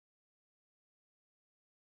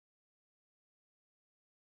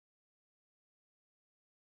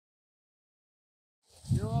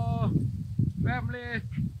family.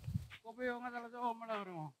 Kopi yung nga talaga ako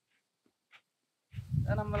malaro mo.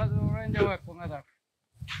 Yan ang malaro rin yung wag ko nga tak.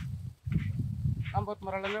 Ambot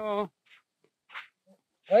maralan nyo.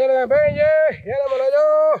 Ayan na benje, yan ang malayo.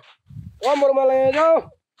 Wamor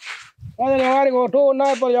malayo. Ayan yung hari ko,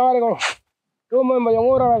 tunay pa yung hari ko. Tumay mo yung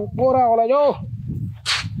mura ko na yo.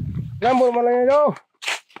 Lambor malayo.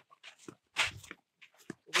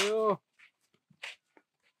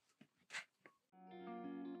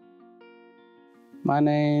 My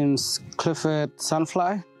name's Clifford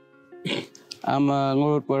Sunfly. I'm a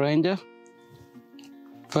Ngururrpa Ranger.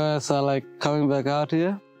 First, I like coming back out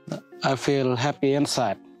here. I feel happy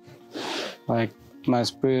inside. Like my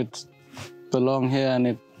spirits belong here,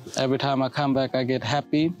 and every time I come back, I get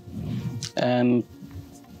happy. And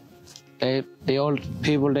the old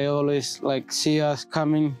people, they always like see us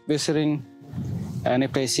coming, visiting, and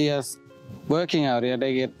if they see us working out here,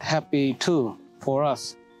 they get happy too for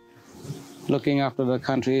us, looking after the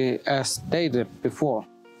country as they did before.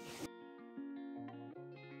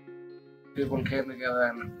 People came together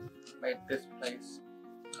and made this place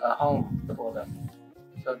a home for them,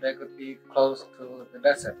 so they could be close to the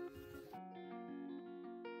desert.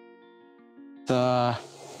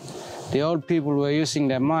 The old people were using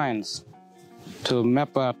their minds to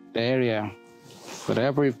map out the area. With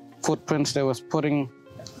every footprint they was putting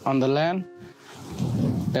on the land,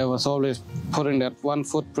 they was always putting that one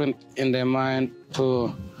footprint in their mind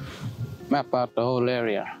to map out the whole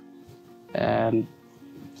area. And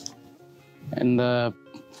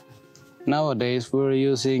nowadays we're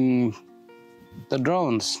using the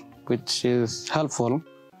drones, which is helpful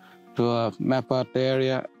to map out the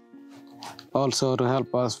area, also to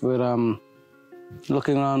help us with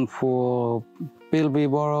looking around for bilby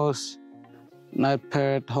burrows, night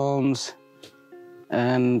parrot homes,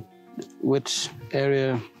 and which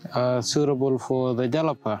area are suitable for the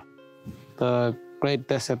jalapa, the great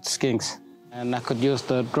desert skinks. And I could use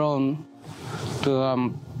the drone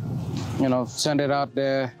to send it out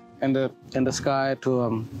there in the sky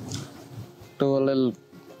to do a little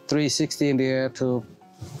 360 in the air to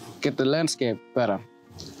get the landscape better,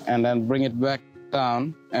 and then bring it back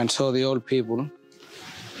down and show the old people,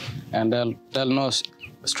 and they'll know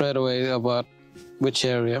straight away about which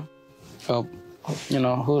area of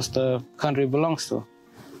whose the country belongs to,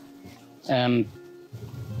 and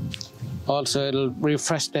also it'll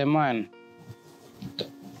refresh their mind,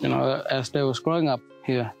 as they was growing up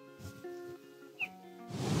here.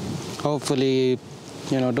 Hopefully,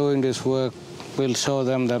 doing this work will show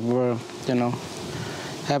them that we're,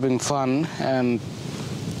 having fun and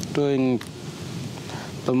doing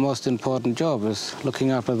the most important job is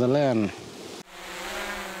looking after the land.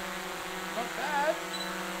 Not bad.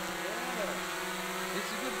 Yeah.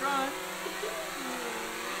 It's a good run.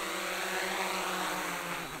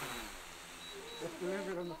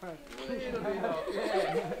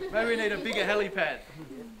 Maybe we need a bigger helipad,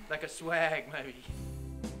 like a swag maybe.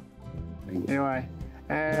 Anyway,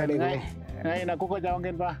 ngay na kuko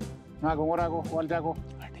jawangin pa, nga ngura ko, walja ko.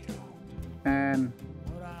 And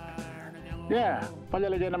yeah,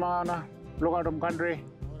 pajala dyan na mga local from country.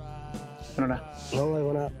 Ano na?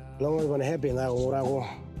 Long gonna happy nga ngura ko.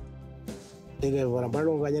 Tige wala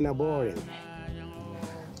balong kanya na boring.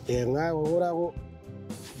 Tige nga ngura ko.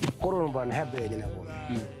 Kurun ban happy dyan ako.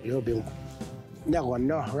 Yo bing. Nyakon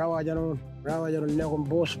no, rawa dyan nyakon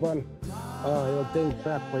boss ban. Oh, you think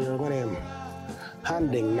back for your name.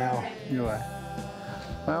 Hunting now. Yeah.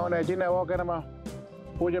 Mau na China walk na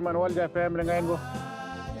puja man walja family ngayon ko.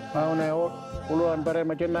 Mau na uluan pare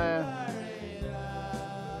macam na.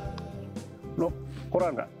 Lo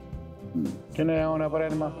Quran ka. China yang na pare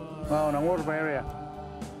mau na Ngururrpa area.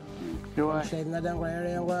 Yo. Saya ngadang ko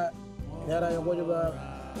area ko. Yara yo ko juga.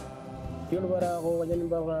 Yulpararra ko jadi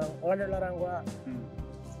ba order larang ko.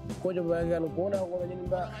 Ko juga kan ko na ko jadi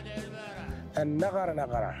ba. And nakara.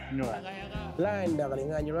 Yo. Lain dah kali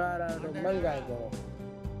ngajara do manggai ko.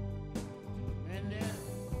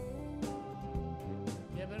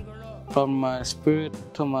 From my spirit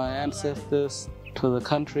to my ancestors to the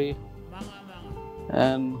country,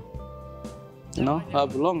 and I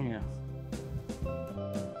belong here.